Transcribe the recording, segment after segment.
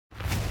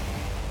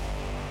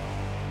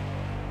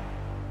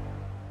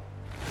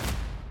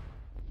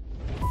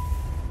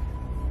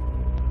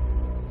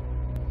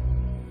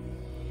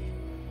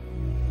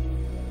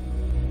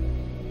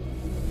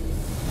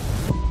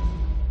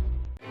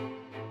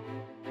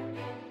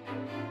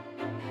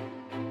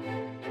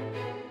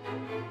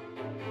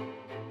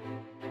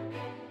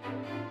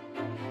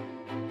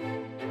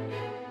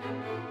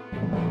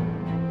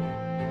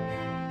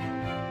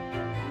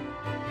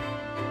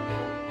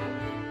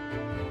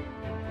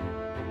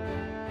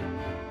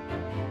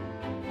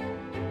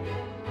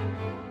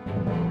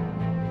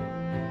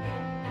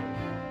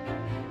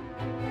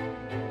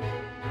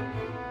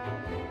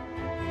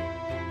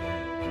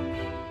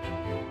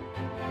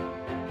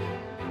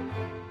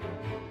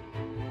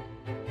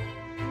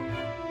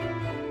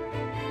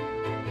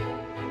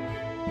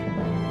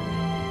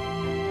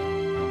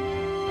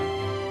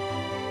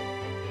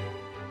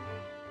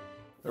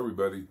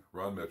everybody,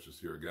 Ron Metchis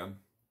here again.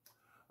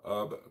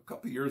 A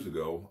couple of years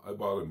ago, I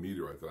bought a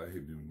meteorite that I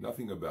knew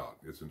nothing about.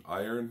 It's an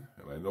iron,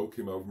 and I know it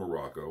came out of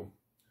Morocco,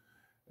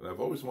 and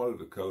I've always wanted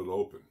to cut it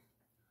open,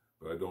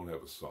 but I don't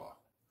have a saw.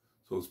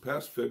 So this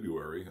past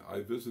February,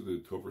 I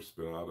visited Topher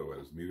Spinnato at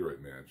his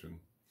meteorite mansion.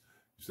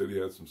 He said he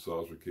had some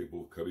saws that were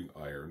capable of cutting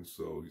iron,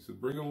 so he said,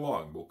 bring it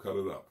along, we'll cut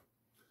it up.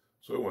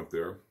 So I went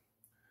there,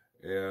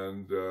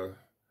 and the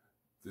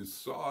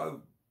saw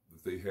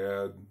that they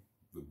had,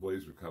 the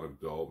blades were kind of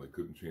dull, and they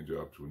couldn't change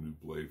out to a new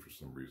blade for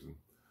some reason.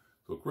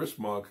 So Chris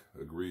Monk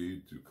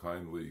agreed to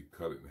kindly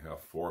cut it in half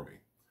for me.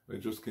 And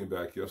it just came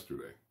back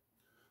yesterday.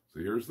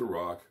 So here's the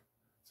rock.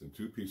 It's in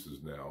two pieces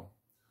now.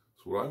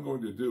 So what I'm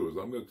going to do is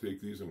I'm going to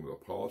take these and I'm going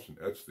to polish and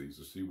etch these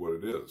to see what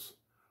it is.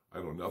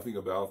 I know nothing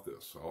about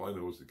this. All I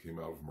know is it came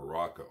out of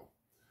Morocco,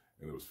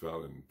 and it was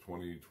found in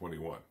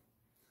 2021.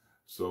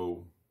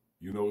 So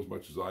you know as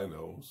much as I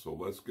know, so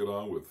let's get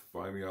on with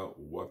finding out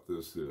what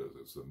this is.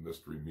 It's a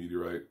mystery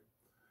meteorite,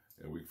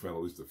 and we can find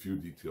at least a few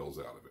details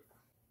out of it.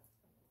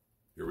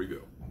 Here we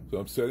go. So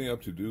I'm setting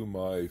up to do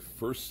my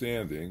first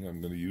sanding. I'm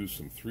going to use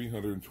some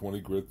 320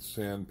 grit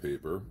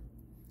sandpaper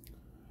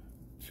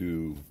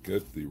to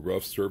get the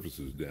rough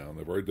surfaces down.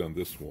 I've already done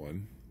this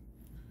one.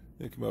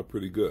 It came out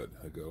pretty good.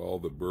 I got all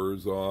the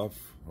burrs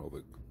off, all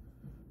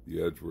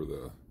the edge where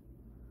the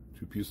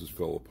two pieces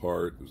fell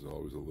apart. There's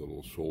always a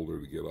little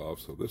shoulder to get off.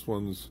 So this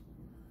one's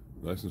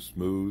nice and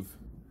smooth,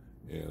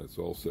 and it's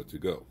all set to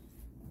go.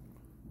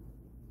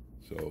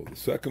 So the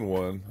second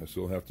one I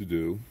still have to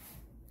do.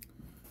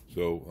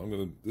 So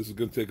this is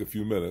gonna take a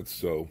few minutes.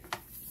 So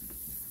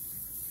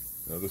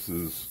now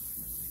the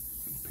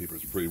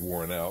paper's pretty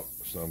worn out.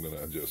 So I'm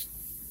gonna just,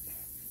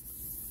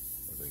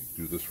 I think,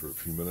 do this for a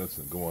few minutes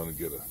and go on and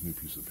get a new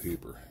piece of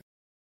paper.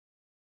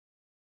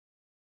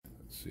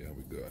 Let's see how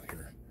we got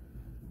here.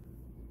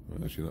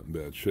 Well, actually not in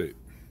bad shape.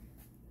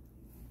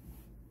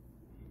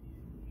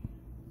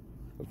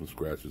 Got some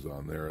scratches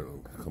on there.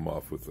 It'll come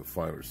off with the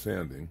finer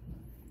sanding,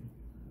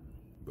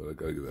 but I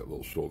gotta get that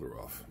little shoulder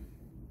off.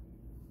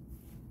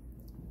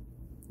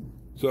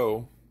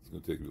 So it's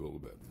gonna take me a little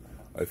bit.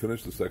 I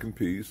finished the second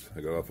piece. I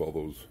got off all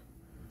those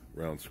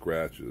round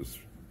scratches,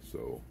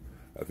 so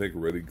I think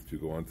we're ready to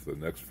go on to the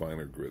next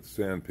finer grit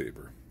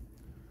sandpaper.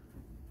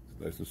 It's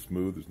nice and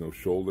smooth. There's no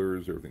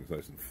shoulders. Everything's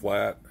nice and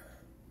flat.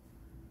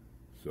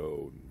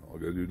 So all I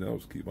gotta do now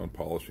is keep on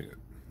polishing it.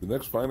 The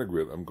next finer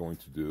grit I'm going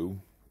to do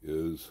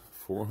is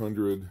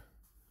 400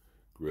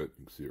 grit.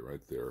 You can see it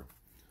right there.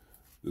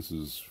 This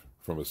is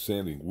from a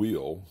sanding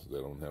wheel, so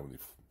they don't have any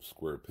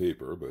square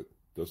paper, but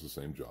does the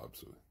same job.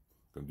 So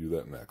I'm gonna do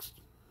that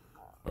next.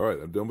 All right,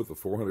 I'm done with the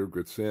 400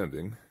 grit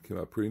sanding. Came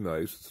out pretty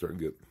nice. It's starting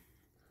to get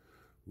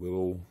a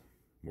little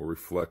more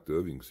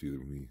reflective. You can see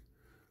me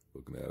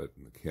looking at it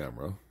in the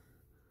camera.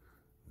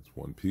 That's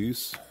one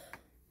piece.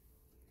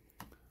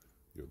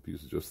 The other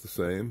piece is just the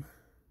same.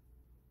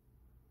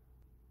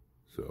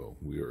 So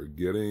we are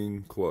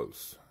getting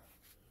close.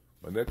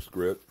 My next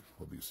grit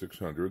will be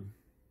 600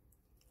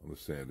 on the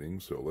sanding,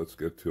 so let's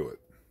get to it.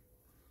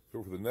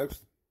 So for the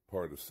next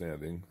part of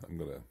sanding, I'm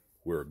going to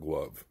wear a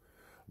glove.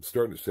 I'm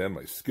starting to sand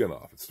my skin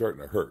off. It's starting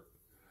to hurt.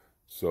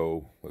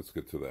 So let's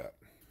get to that.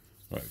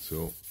 All right,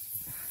 so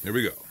here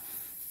we go.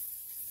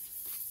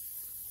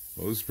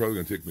 Well, this is probably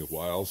going to take me a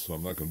while, so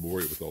I'm not going to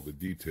bore you with all the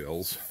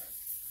details.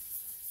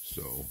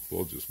 So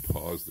we'll just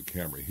pause the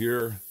camera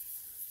here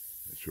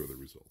and show the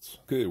results.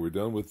 Okay, we're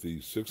done with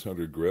the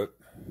 600 grit.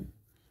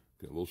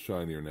 Get a little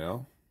shinier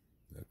now.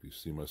 Happy to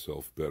see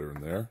myself better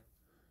in there.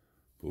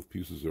 Both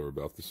pieces are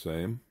about the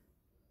same.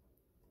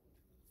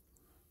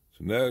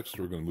 So next,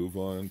 we're going to move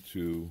on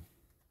to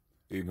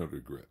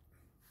 800 grit.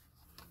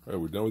 All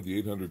right, we're done with the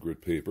 800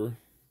 grit paper.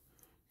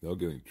 Now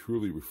getting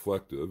truly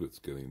reflective. It's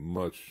getting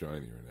much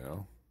shinier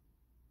now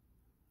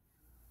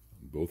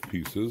on both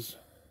pieces.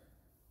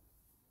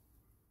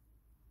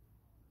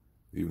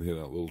 Even hit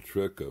a little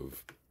trick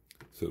of,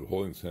 instead of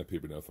holding the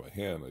sandpaper down with my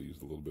hand, I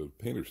used a little bit of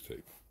painter's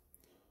tape.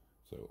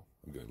 So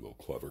I'm getting a little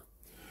clever.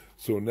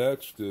 So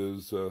next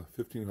is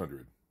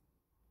 1500.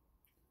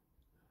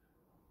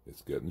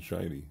 It's getting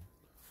shiny.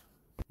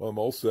 Well, I'm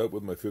all set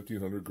with my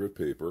 1500 grit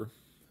paper.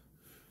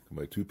 Got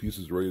my two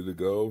pieces ready to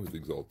go.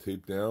 Everything's all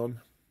taped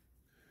down.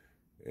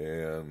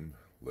 And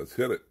let's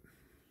hit it.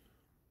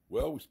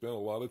 Well, we spent a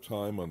lot of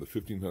time on the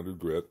 1500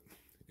 grit,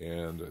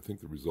 and I think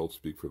the results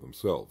speak for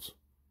themselves.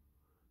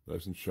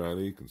 Nice and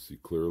shiny. You can see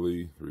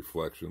clearly the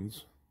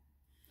reflections.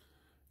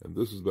 And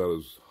this is about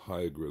as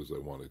high a grit as I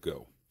want to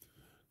go.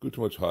 Go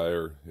too much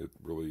higher, it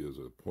really is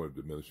a point of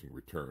diminishing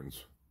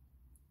returns.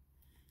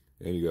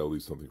 And you got to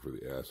leave something for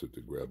the acid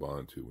to grab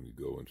onto when you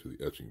go into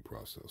the etching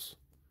process.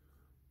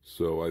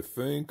 So I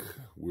think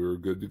we're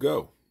good to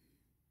go.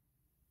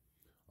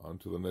 On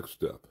to the next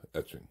step,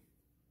 etching.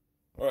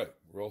 All right,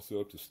 we're all set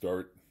up to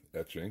start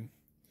etching.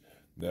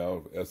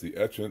 Now, as the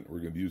etchant, we're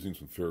going to be using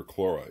some ferric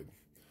chloride.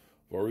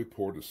 I've already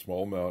poured a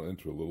small amount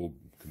into a little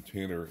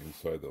container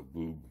inside the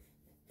blue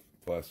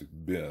plastic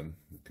bin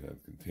that can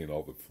contain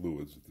all the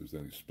fluids if there's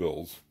any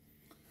spills.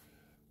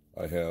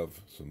 I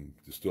have some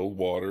distilled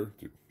water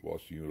to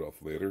wash the unit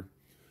off later.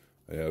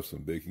 I have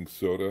some baking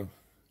soda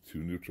to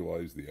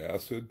neutralize the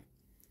acid,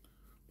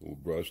 a little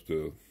brush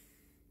to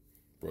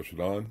brush it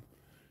on,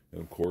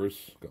 and of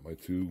course, got my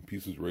 2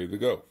 pieces ready to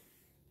go.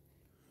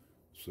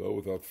 So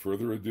without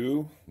further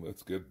ado,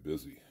 let's get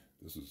busy.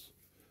 This is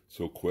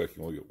so quick,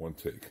 you only get 1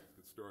 take.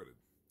 Get started.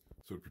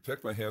 So to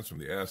protect my hands from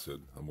the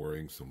acid, I'm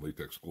wearing some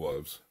latex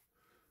gloves.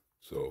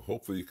 So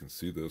hopefully you can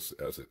see this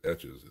as it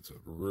etches. It's a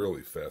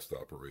really fast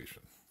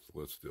operation. So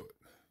let's do it.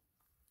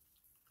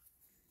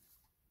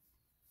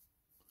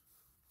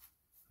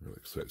 I'm really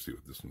excited to see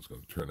what this one's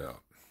going to turn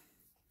out.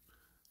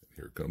 And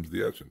here comes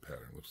the etching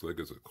pattern. Looks like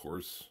it's a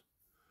coarse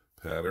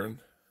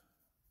pattern.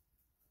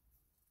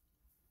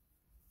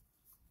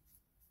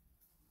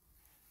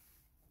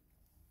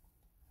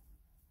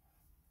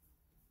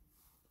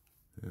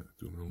 Yeah,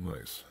 doing real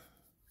nice.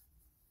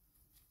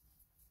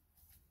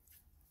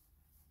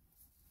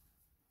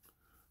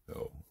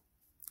 Now,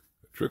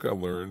 a trick I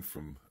learned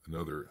from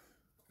another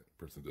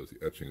person who does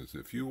the etching is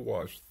if you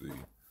wash the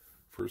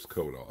first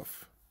coat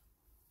off,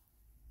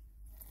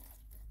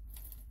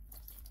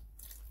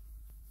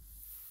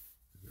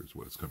 here's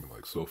what it's coming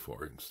like so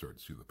far. You can start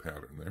to see the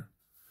pattern there.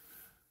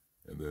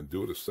 And then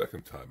do it a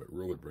second time. It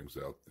really brings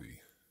out the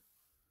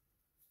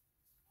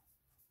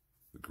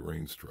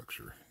grain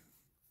structure.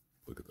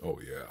 Look at, oh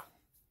yeah.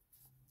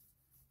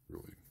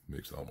 Really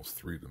makes it almost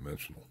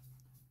 3-dimensional.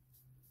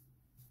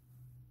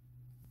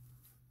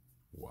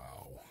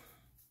 Wow.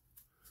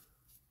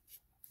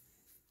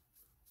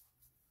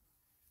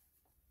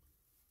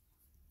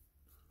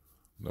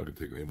 I'm not going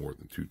to take any more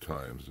than 2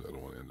 times. I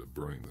don't want to end up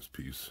burning this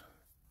piece.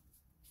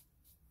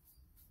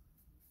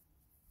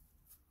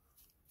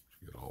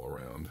 Get all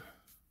around.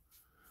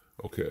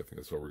 Okay, I think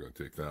that's all we're going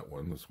to take that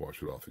one. Let's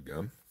wash it off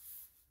again.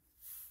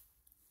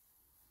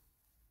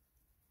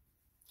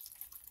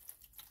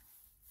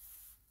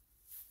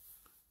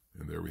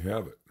 And there we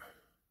have it.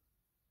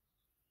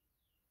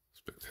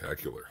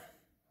 Spectacular.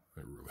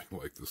 I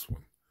really like this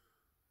one.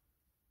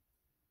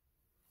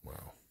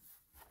 Wow.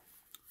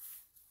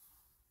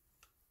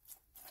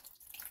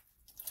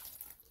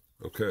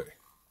 Okay,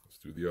 let's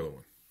do the other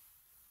one.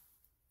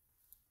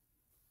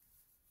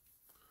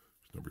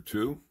 Number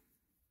 2.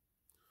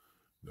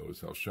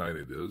 Notice how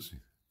shiny it is.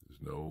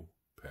 There's no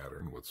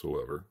pattern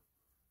whatsoever.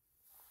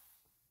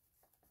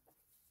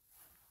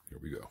 Here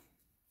we go.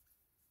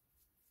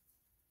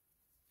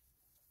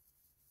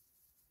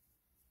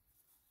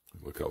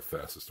 Look how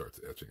fast it starts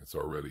etching. It's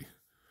already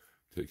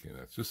taking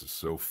that. This is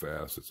so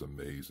fast, it's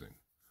amazing.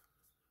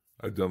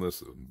 I've done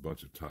this a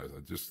bunch of times.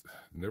 It just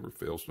never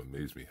fails to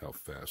amaze me how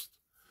fast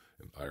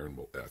an iron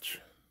will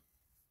etch.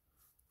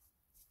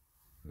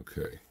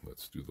 Okay,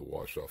 let's do the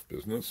wash-off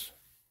business.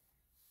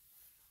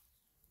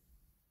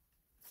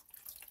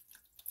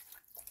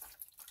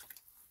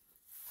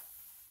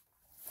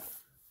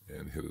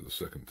 And hit it a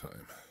second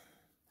time.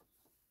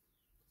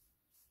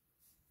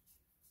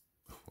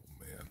 Oh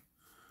man,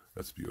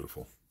 that's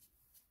beautiful.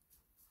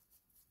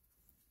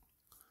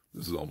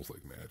 This is almost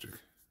like magic.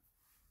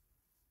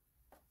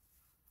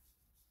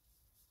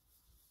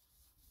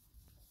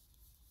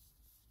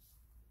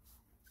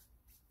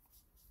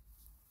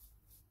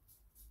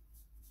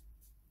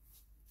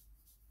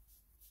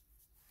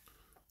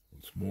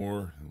 Once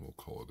more, and we'll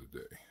call it a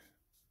day.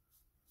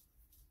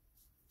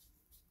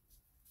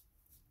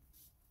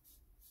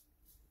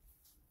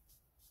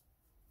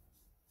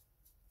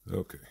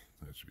 Okay,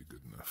 that should be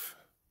good enough.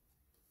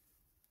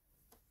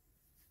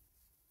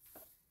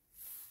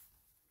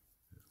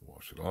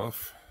 Wash it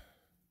off.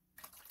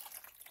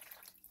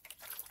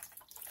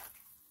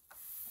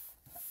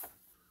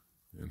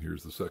 And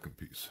here's the second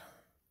piece.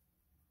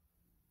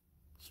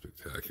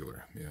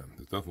 Spectacular. Man,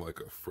 there's nothing like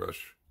a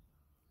fresh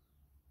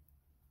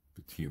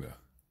patina.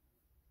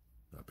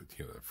 Not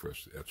patina, a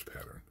fresh etch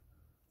pattern.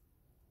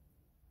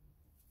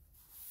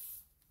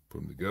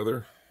 Put them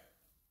together.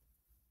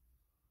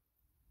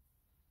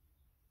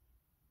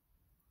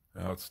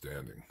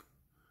 Outstanding.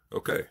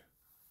 Okay,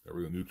 now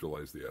we're going to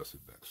neutralize the acid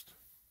next.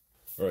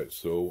 All right,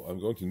 so I'm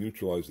going to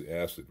neutralize the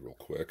acid real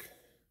quick.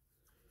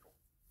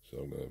 So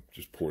I'm going to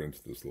just pour it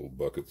into this little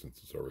bucket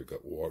since it's already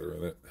got water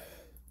in it.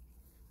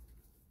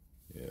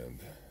 And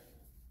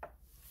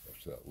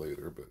watch that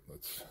later, but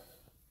let's...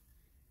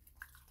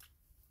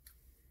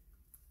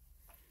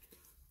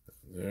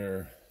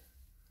 There.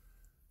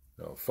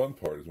 Now, the fun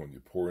part is when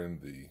you pour in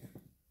the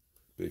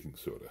baking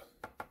soda.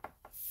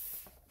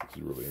 This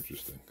is really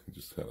interesting. It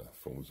just kind of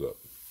foams up.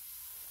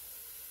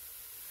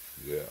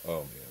 Yeah,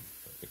 oh man,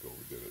 I think I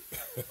overdid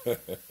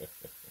it.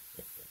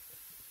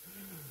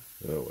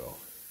 Oh well.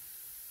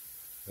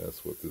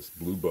 That's what this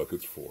blue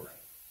bucket's for.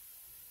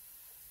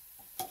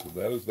 So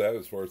that is that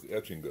as far as the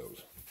etching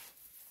goes.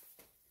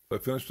 I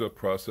finished up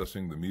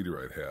processing the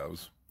meteorite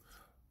halves.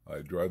 I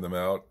dried them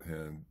out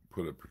and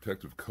put a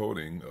protective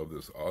coating of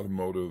this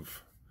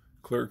automotive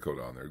clear coat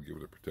on there to give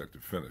it a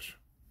protective finish.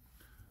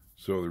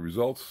 So the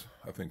results,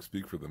 I think,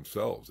 speak for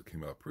themselves. It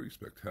came out pretty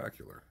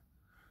spectacular.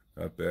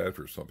 Not bad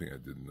for something I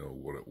didn't know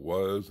what it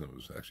was, and it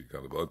was actually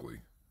kind of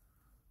ugly.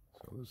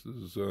 So this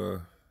has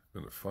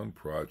been a fun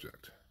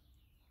project.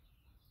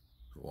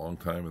 It's a long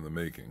time in the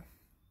making.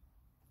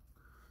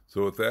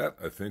 So with that,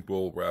 I think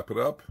we'll wrap it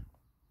up,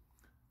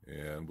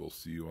 and we'll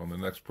see you on the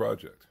next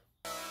project.